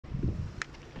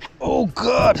Oh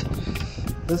God!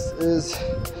 This is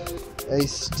a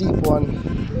steep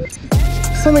one.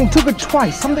 Something took it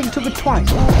twice. Something took it twice.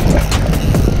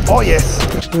 Oh yes!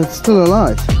 It's still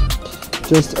alive.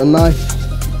 Just a knife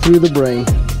through the brain.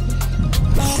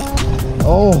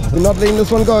 Oh, we're not letting this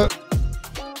one go.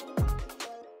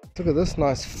 Look at this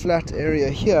nice flat area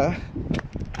here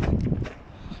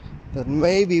that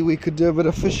maybe we could do a bit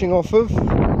of fishing off of.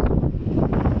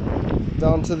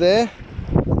 Down to there.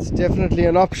 That's definitely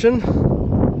an option.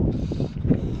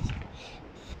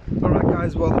 Alright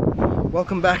guys, well,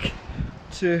 welcome back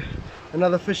to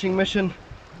another fishing mission.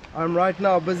 I'm right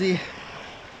now busy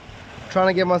trying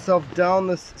to get myself down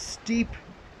this steep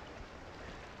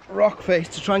rock face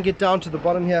to try and get down to the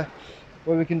bottom here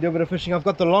where we can do a bit of fishing. I've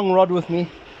got the long rod with me. I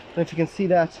don't know if you can see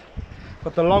that.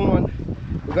 Got the long one.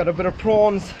 We've got a bit of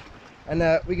prawns and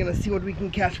we're going to see what we can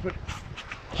catch, but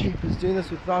cheap is doing this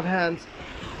without hands.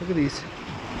 Look at these.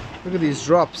 Look at these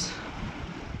drops.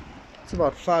 It's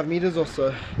about 5 meters or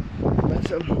so. But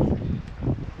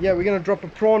yeah, we're going to drop a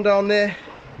prawn down there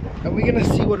and we're going to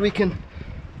see what we can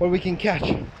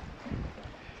catch.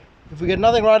 If we get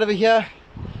nothing right over here,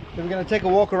 then we're going to take a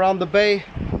walk around the bay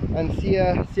and see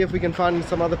if we can find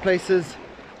some other places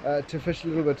to fish a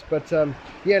little bit. But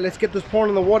yeah, let's get this prawn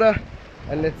in the water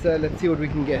and let's see what we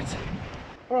can get.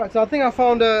 Alright, so I think I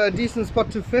found a decent spot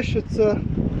to fish. It's a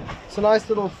nice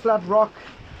little flat rock.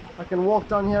 I can walk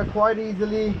down here quite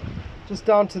easily, just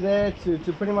down to there to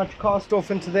pretty much cast off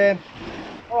into there.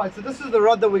 Alright, so this is the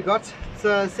rod that we got. It's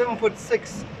a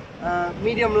 7'6"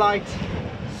 medium light,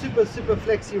 super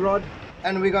flexi rod,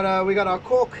 and we got our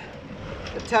cork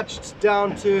attached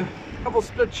down to a couple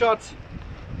split shot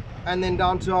and then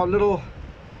down to our little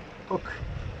hook.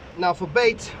 Now for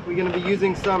bait, we're going to be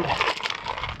using some,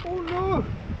 oh no,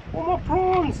 all my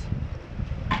prawns.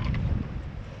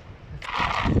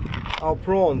 Our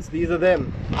prawns, these are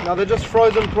them. Now they're just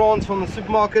frozen prawns from the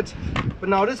supermarket, but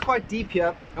now it is quite deep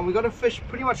here and we got to fish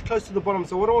pretty much close to the bottom.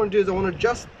 So what I want to do is I want to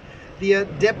adjust the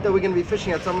depth that we're going to be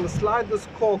fishing at. So I'm going to slide this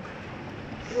cork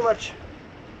pretty much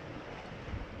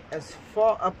as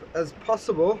far up as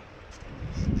possible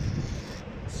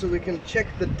so we can check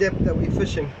the depth that we're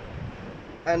fishing.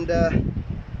 And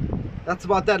that's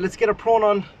about that. Let's get a prawn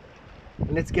on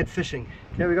and let's get fishing.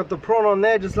 Okay, we got the prawn on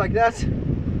there just like that.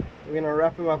 We're going to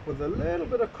wrap him up with a little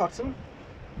bit of cotton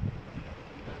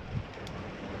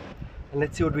and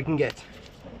let's see what we can get.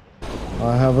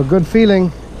 I have a good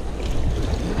feeling.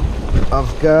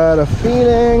 I've got a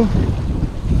feeling.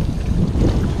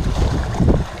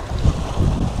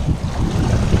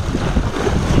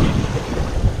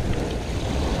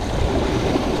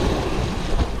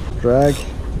 Drag,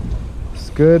 it's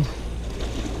good.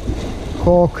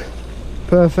 Cork,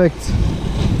 perfect.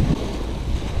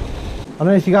 I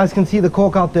don't know if you guys can see the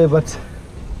cork out there, but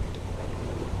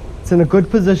it's in a good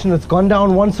position. It's gone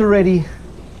down once already.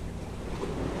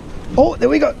 Oh, there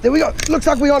we go, there we go. Looks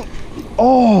like we're on.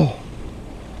 Oh,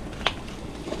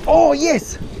 oh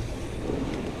yes.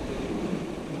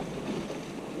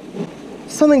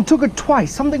 Something took it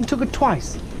twice. Something took it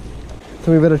twice.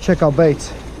 So we better check our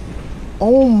bait.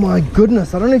 Oh my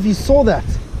goodness, I don't know if you saw that.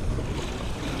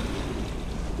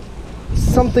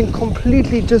 Something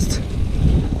completely just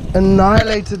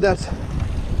annihilated that.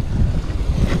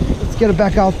 Let's get it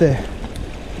back out there.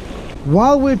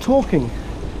 While we're talking,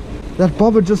 that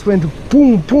bobber just went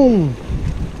boom, boom.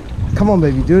 Come on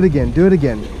baby, do it again, do it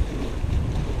again.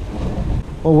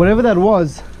 Or whatever that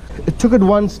was, it took it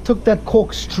once, took that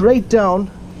cork straight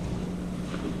down,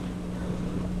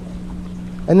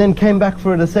 and then came back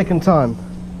for it a second time.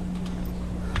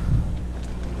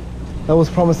 That was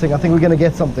promising. I think we're going to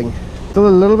get something. Still a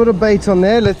little bit of bait on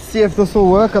there. Let's see if this will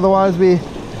work. Otherwise we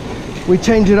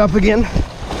change it up again.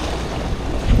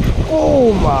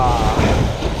 Oh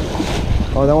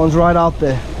my. Oh, that one's right out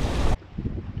there.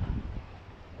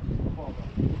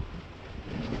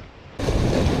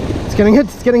 It's getting hit.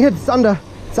 It's getting hit. It's under.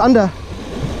 It's under.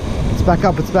 It's back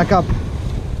up. It's back up.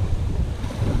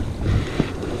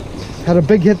 Had a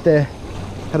big hit there.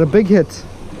 Had a big hit.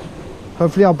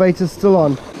 Hopefully our bait is still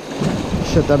on.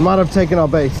 Shit, that might have taken our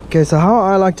bait. Okay, so how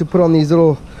I like to put on these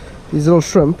little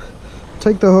shrimp,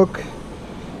 take the hook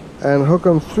and hook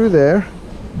them through there,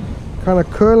 kind of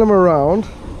curl them around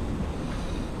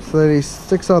so that he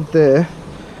sticks out there.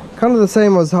 Kind of the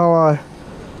same as how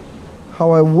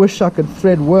I wish I could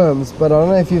thread worms, but I don't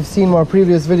know if you've seen my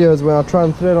previous videos when I try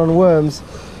and thread on worms.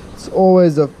 It's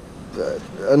always a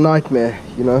nightmare,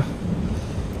 you know.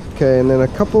 Okay, and then a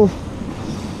couple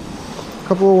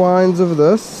of winds of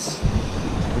this.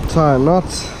 Tie a knot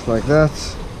like that.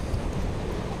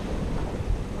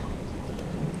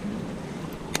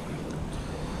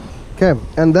 Okay,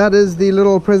 and that is the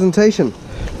little presentation.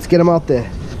 Let's get him out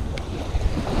there.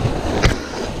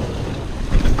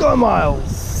 Go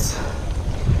Miles!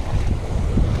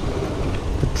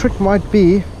 The trick might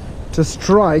be to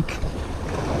strike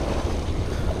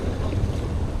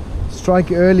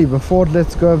early before it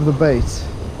lets go of the bait.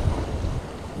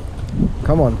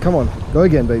 Come on, come on. Go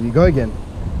again, baby, go again.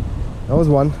 That was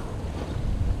one.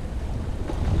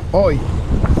 Oi!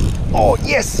 Oh,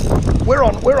 yes! We're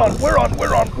on. We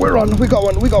got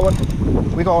one.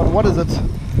 What is it?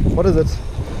 What is it?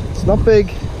 It's not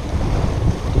big.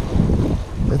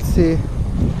 Let's see.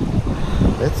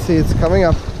 It's coming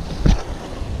up.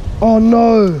 Oh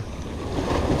no!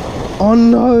 Oh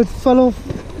no, it fell off.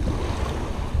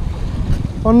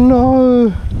 Oh no!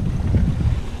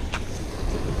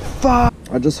 Fuck!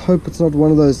 I just hope it's not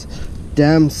one of those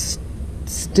damn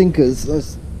stinkers,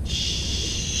 those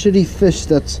shitty fish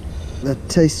that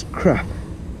taste crap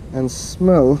and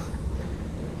smell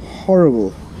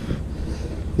horrible.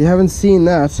 If you haven't seen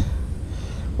that,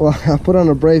 well, I put on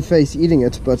a brave face eating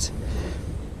it, but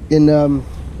in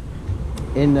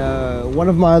one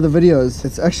of my other videos,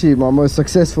 it's actually my most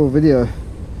successful video,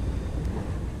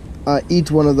 I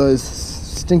eat one of those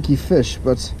stinky fish.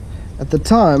 But at the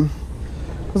time,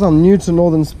 because I'm new to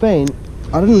northern Spain,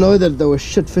 I didn't know that there were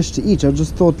shit fish to eat. I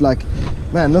just thought, like,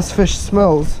 man, this fish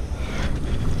smells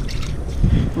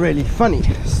really funny.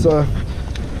 So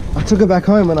I took it back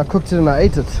home and I cooked it and I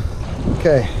ate it.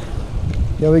 Okay,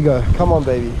 here we go. Come on,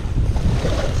 baby,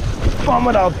 bomb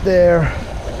it out there.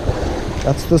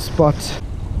 That's the spot.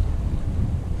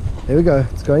 Here we go.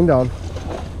 It's going down.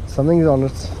 Something's on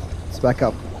it. It's back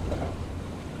up.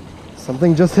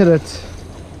 Something just hit it.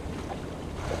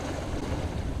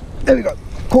 There we go.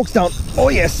 Cork's down. Oh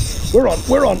yes, we're on.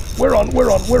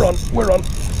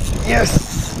 Yes,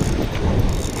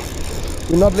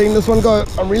 we're not letting this one go.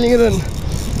 I'm reeling it in.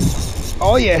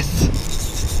 Oh yes.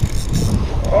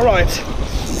 All right,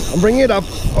 I'm bringing it up.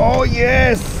 Oh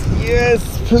yes,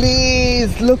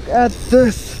 please look at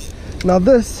this. Now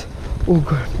this, oh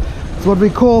good, it's what we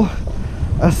call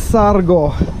a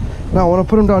sargo. Now I want to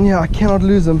put him down here. I cannot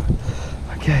lose him.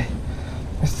 Okay,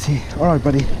 let's see. All right,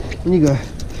 buddy, in you go.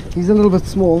 He's a little bit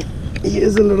small. He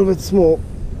is a little bit small.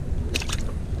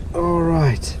 All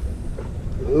right,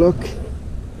 look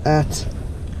at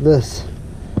this.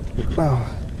 Wow,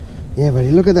 yeah,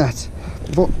 buddy, look at that.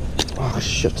 Oh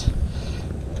shit.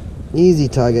 Easy,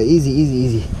 tiger,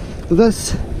 easy.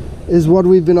 This is what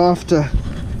we've been after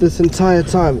this entire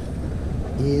time.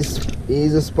 He's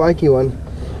a spiky one.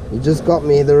 He just got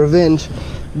me, the revenge.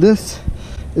 This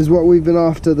is what we've been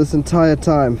after this entire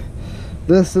time.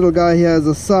 This little guy here is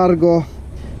a sargo,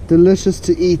 delicious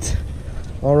to eat.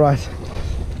 All right,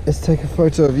 let's take a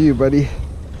photo of you, buddy.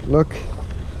 Look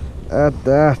at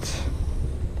that.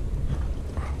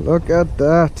 Look at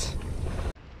that.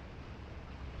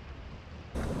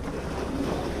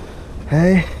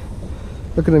 Hey,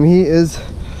 look at him. He is,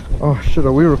 oh shit,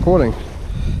 are we recording?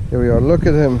 Here we are. Look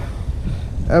at him.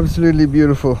 Absolutely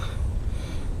beautiful.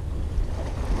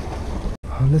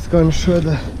 Oh, let's go and show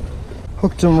the,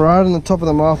 hooked him right on the top of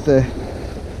the mouth there.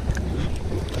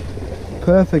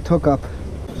 Perfect hookup.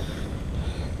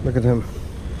 Look at him.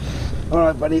 All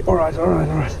right, buddy. All right. I'm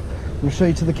gonna show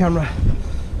you to the camera.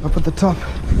 Up at the top.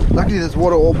 Luckily there's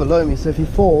water all below me, so if he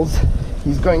falls,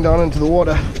 he's going down into the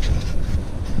water.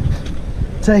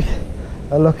 Take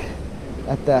a look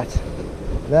at that.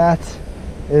 That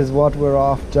is what we're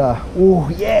after. Oh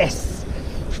yes.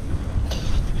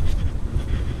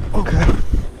 Okay.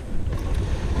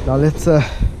 Now let's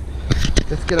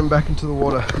get him back into the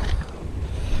water.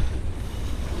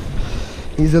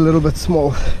 He's a little bit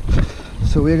small,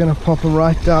 so we're gonna pop him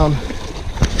right down.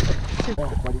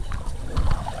 Oh, buddy.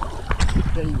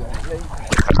 There you go.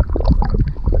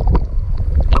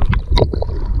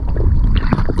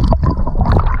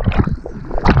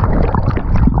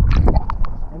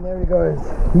 And there he goes.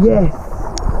 Yes.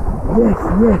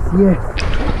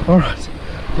 All right.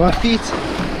 My feet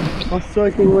are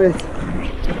soaking wet,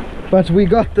 but we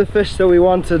got the fish that we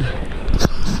wanted.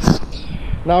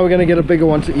 Now we're gonna get a bigger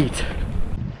one to eat.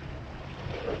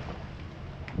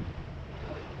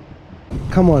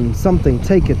 Come on, something,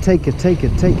 take it.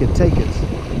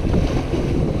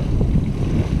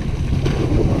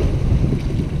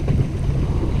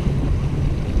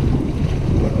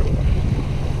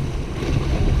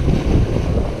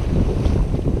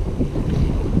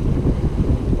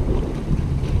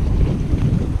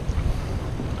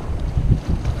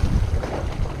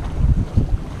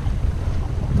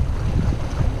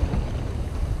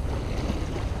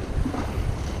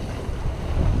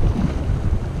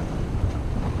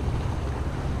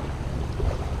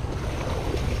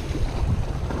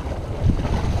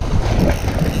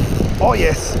 Oh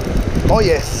yes, oh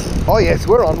yes, oh yes,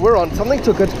 we're on. Something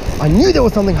took it. I knew there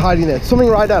was something hiding there. It's swimming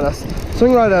right at us,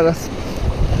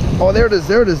 Oh, there it is.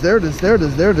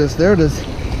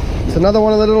 It's another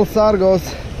one of the little sargos.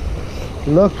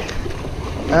 Look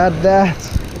at that.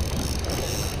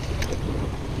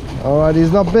 All right,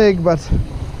 he's not big, but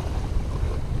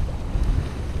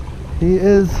he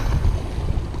is.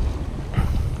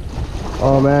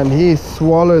 Oh man, he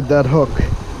swallowed that hook.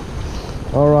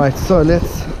 All right, so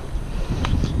let's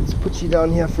put you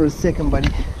down here for a second, buddy.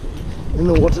 In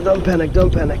the water. Don't panic.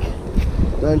 Don't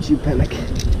you panic.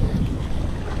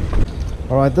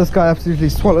 All right, this guy absolutely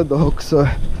swallowed the hook, so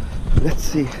let's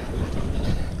see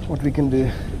what we can do.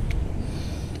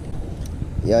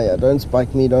 Yeah, don't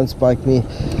spike me.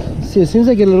 See, as soon as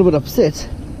I get a little bit upset,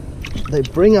 they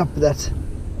bring up that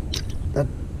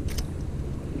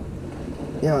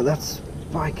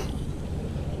spike.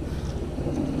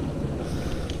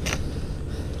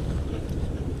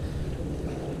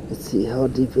 Let's see, how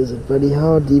deep is it, buddy?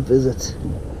 How deep is it?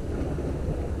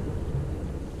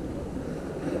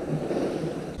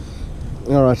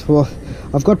 Alright, well,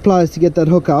 I've got pliers to get that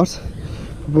hook out.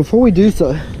 But before we do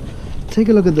so, take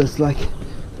a look at this. Like,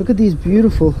 look at these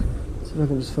beautiful, see if I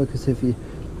can just focus here for you.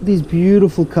 These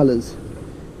beautiful colors.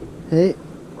 Hey,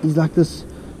 he's like this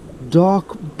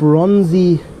dark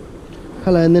bronzy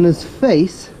color, and then his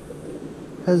face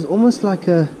has almost like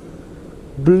a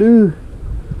blue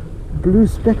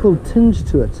speckled tinge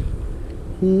to it.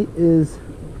 He is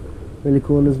really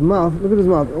cool. In his mouth, look at his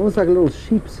mouth, almost like a little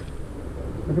sheep's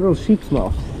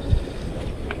mouth.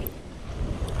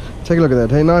 Take a look at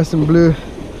that. Hey, nice and blue.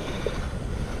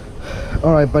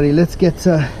 All right, buddy, let's get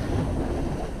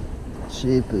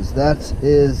sheepers. That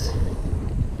is,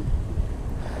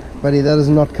 buddy, that is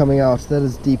not coming out. That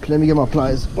is deep. Let me get my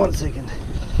pliers. 1 second.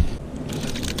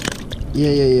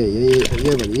 Yeah,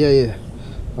 buddy. Yeah.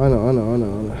 I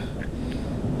know.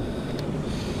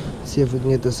 Let's see if we can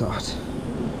get this out.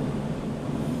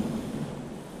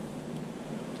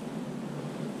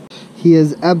 He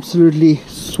has absolutely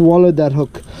swallowed that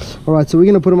hook. All right, so we're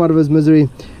gonna put him out of his misery,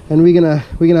 and we're gonna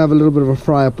have a little bit of a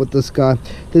fry up with this guy.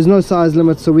 There's no size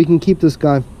limit, so we can keep this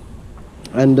guy.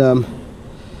 And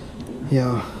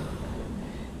yeah,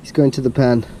 he's going to the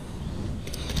pan.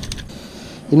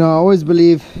 You know, I always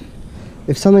believe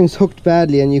if something's hooked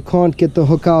badly and you can't get the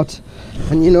hook out,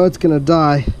 and you know it's gonna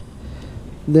die,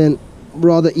 then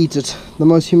rather eat it. The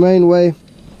most humane way,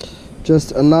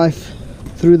 just a knife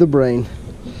through the brain.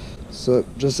 So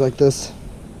just like this.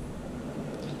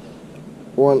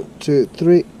 1, 2,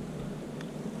 3,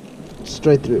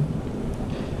 straight through.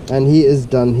 And he is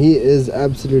done. He is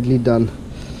absolutely done.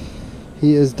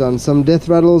 He is done. Some death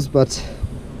rattles, but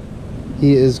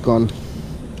he is gone.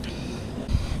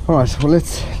 All right, well,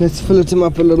 let's fillet him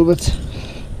up a little bit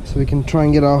so we can try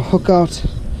and get our hook out.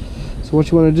 So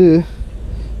what you want to do,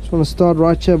 just want to start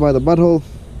right here by the butthole.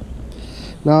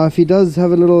 Now if he does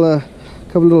have a little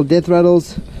couple little death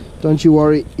rattles, don't you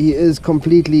worry, he is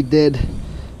completely dead.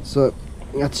 So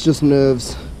that's just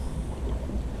nerves.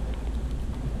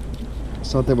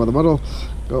 Start there by the bottle,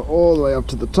 go all the way up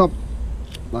to the top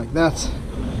like that.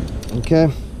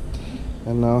 Okay,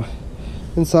 and now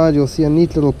inside you'll see a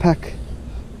neat little pack,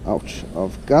 ouch,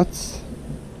 of guts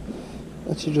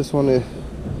that you just want to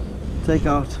take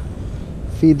out.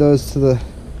 Feed those to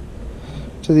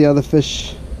the other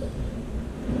fish.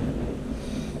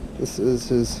 This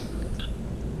is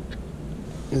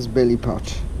his belly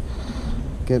pouch.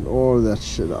 Get all of that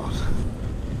shit out.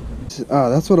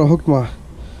 That's what I hooked my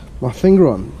finger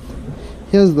on.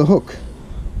 Here's the hook,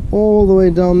 all the way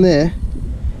down there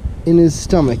in his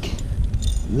stomach.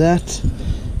 That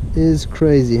is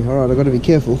crazy. All right, I got to be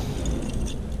careful.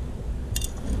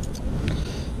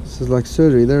 This is like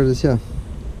surgery. There it is. Here.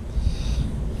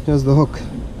 Here's the hook.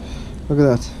 Look at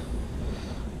that,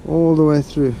 all the way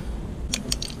through.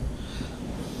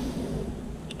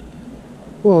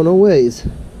 Whoa, no ways.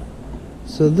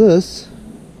 So this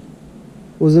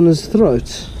was in his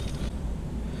throat,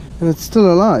 and it's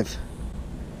still alive.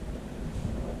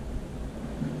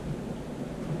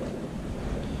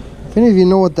 If any of you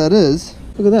know what that is,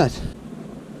 look at that.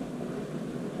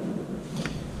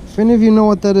 If any of you know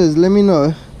what that is, let me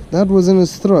know. That was in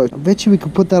his throat. I bet you we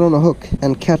could put that on a hook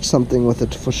and catch something with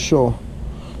it for sure.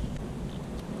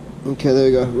 Okay, there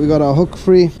we go. We got our hook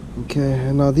free. Okay,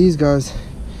 and now these guys,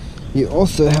 you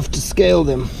also have to scale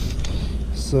them.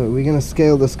 So we're going to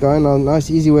scale this guy. Now, a nice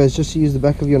easy way is just to use the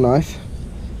back of your knife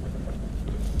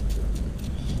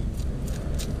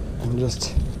and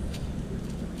just,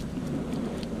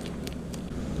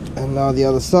 and now the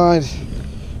other side.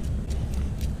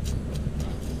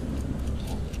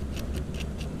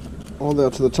 all the way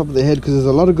up to the top of the head, because there's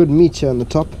a lot of good meat here on the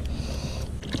top.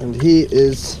 And here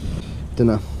is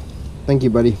dinner. Thank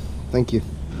you, buddy. Thank you.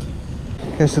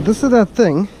 Okay, so this is that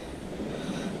thing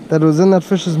that was in that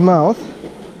fish's mouth.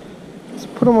 Let's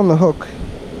put him on the hook.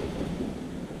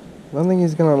 I don't think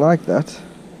he's gonna like that.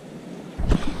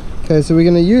 Okay, so we're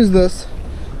gonna use this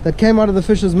that came out of the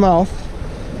fish's mouth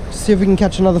to see if we can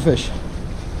catch another fish.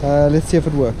 Let's see if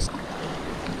it works.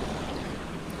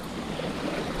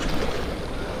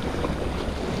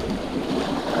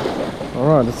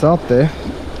 Alright, it's out there.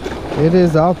 It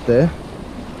is out there.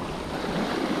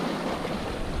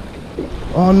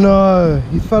 Oh no,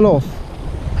 he fell off.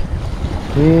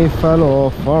 He fell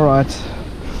off. Alright.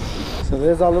 So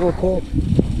there's our little cork.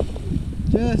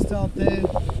 Just out there.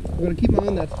 We're going to keep on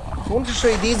in that. I want to show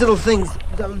you these little things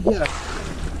down here.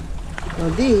 Now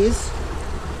these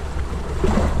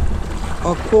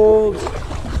are called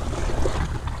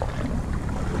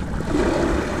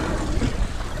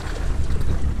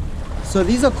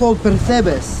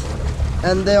percebes,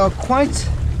 and they are quite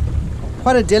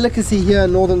a delicacy here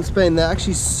in northern Spain. They're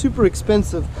actually super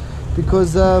expensive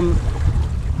because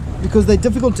they're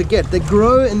difficult to get. They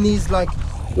grow in these like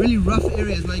really rough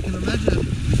areas. Now you can imagine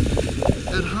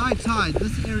at high tide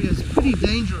this area is pretty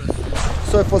dangerous.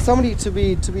 So for somebody to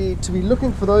be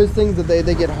looking for those things, that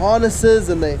they get harnesses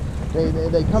and they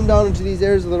come down into these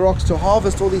areas of the rocks to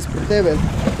harvest all these percebes,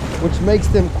 which makes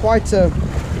them quite a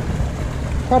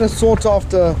sought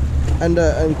after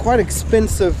and quite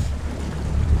expensive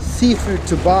seafood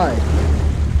to buy.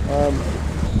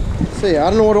 So yeah, I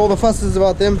don't know what all the fuss is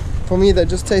about them. For me, they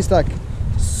just taste like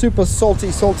super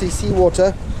salty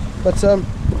seawater. But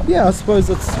yeah, I suppose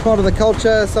it's part of the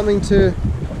culture, something to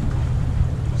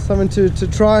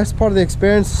try. It's part of the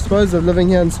experience, I suppose, of living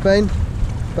here in Spain.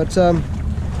 But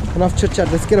enough chit chat.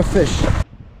 Let's get a fish.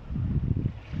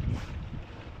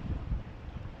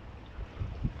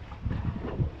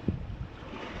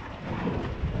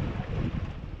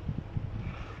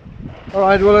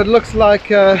 Alright, well, it looks like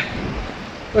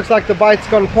the bite's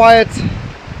gone quiet,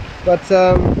 but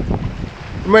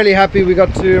I'm really happy we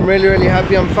got to. I'm really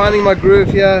happy. I'm finding my groove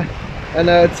here, and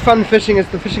it's fun fishing. It's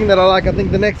the fishing that I like. I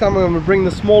think the next time I'm going to bring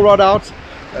the small rod out,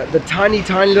 the tiny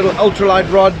little ultralight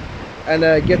rod, and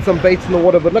get some baits in the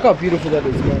water. But look how beautiful that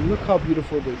is, man. Look how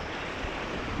beautiful it is.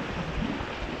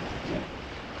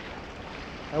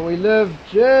 And we live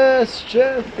just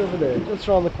over there, just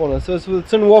around the corner. So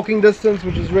it's in walking distance,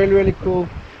 which is really cool.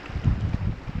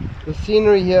 The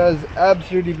scenery here is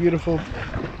absolutely beautiful.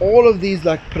 All of these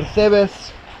like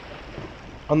percebes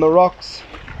on the rocks,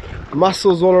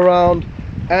 mussels all around,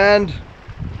 and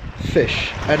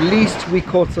fish. At least we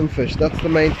caught some fish. That's the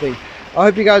main thing. I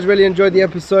hope you guys really enjoyed the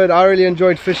episode. I really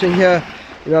enjoyed fishing here.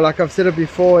 You know, like I've said it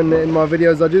before in my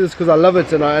videos, I do this because I love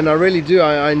it, and I really do.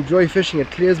 I enjoy fishing.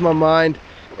 It clears my mind.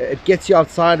 It gets you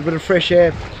outside, a bit of fresh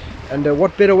air, and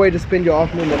what better way to spend your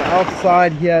afternoon than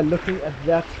outside here looking at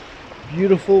that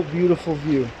beautiful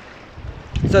view.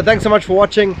 So thanks so much for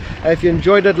watching. If you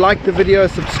enjoyed it, like the video,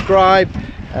 subscribe.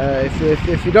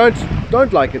 If you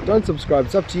don't like it, don't subscribe.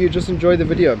 It's up to you. Just enjoy the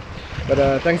video.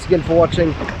 But thanks again for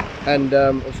watching, and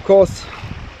of course,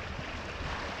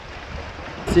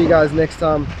 see you guys next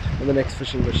time on the next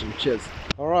fishing mission. Cheers.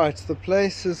 Alright, the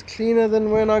place is cleaner than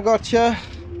when I got here.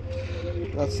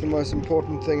 That's the most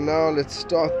important thing now. Let's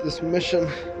start this mission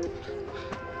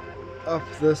up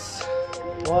this.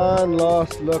 One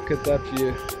last look at that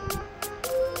view.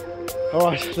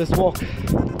 Alright, let's walk.